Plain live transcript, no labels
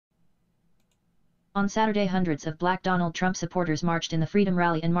On Saturday, hundreds of black Donald Trump supporters marched in the Freedom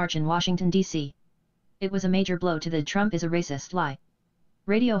Rally and March in Washington, D.C. It was a major blow to the "Trump is a racist" lie.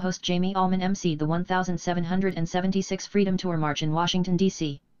 Radio host Jamie Allman emceed the 1776 Freedom Tour March in Washington,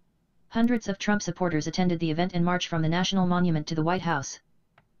 D.C. Hundreds of Trump supporters attended the event and marched from the National Monument to the White House.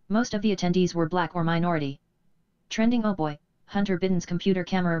 Most of the attendees were black or minority. Trending: "Oh boy, Hunter Biden's computer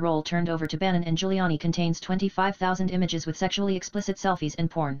camera roll turned over to Bannon and Giuliani contains 25,000 images with sexually explicit selfies and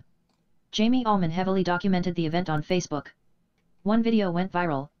porn." Jamie Allman heavily documented the event on Facebook. One video went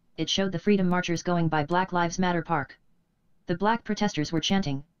viral. It showed the Freedom Marchers going by Black Lives Matter Park. The black protesters were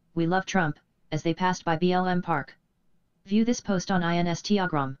chanting, "We love Trump," as they passed by BLM Park. View this post on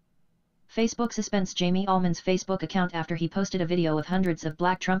Instagram. Facebook suspends Jamie Allman's Facebook account after he posted a video of hundreds of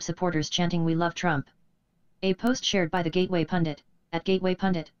black Trump supporters chanting "We love Trump." A post shared by the Gateway Pundit, at Gateway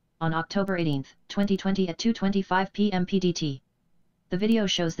Pundit, on October 18, 2020 at 2:25 p.m. PDT. The video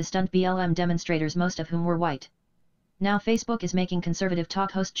shows the stunned BLM demonstrators, most of whom were white. Now Facebook is making conservative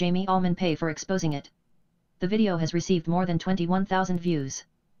talk host Jamie Allman pay for exposing it. The video has received more than 21,000 views.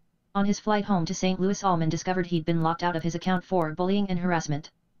 On his flight home to St. Louis, Allman discovered he'd been locked out of his account for bullying and harassment.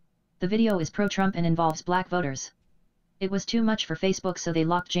 The video is pro-Trump and involves black voters. It was too much for Facebook, so they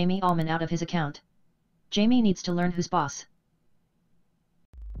locked Jamie Allman out of his account. Jamie needs to learn who's boss.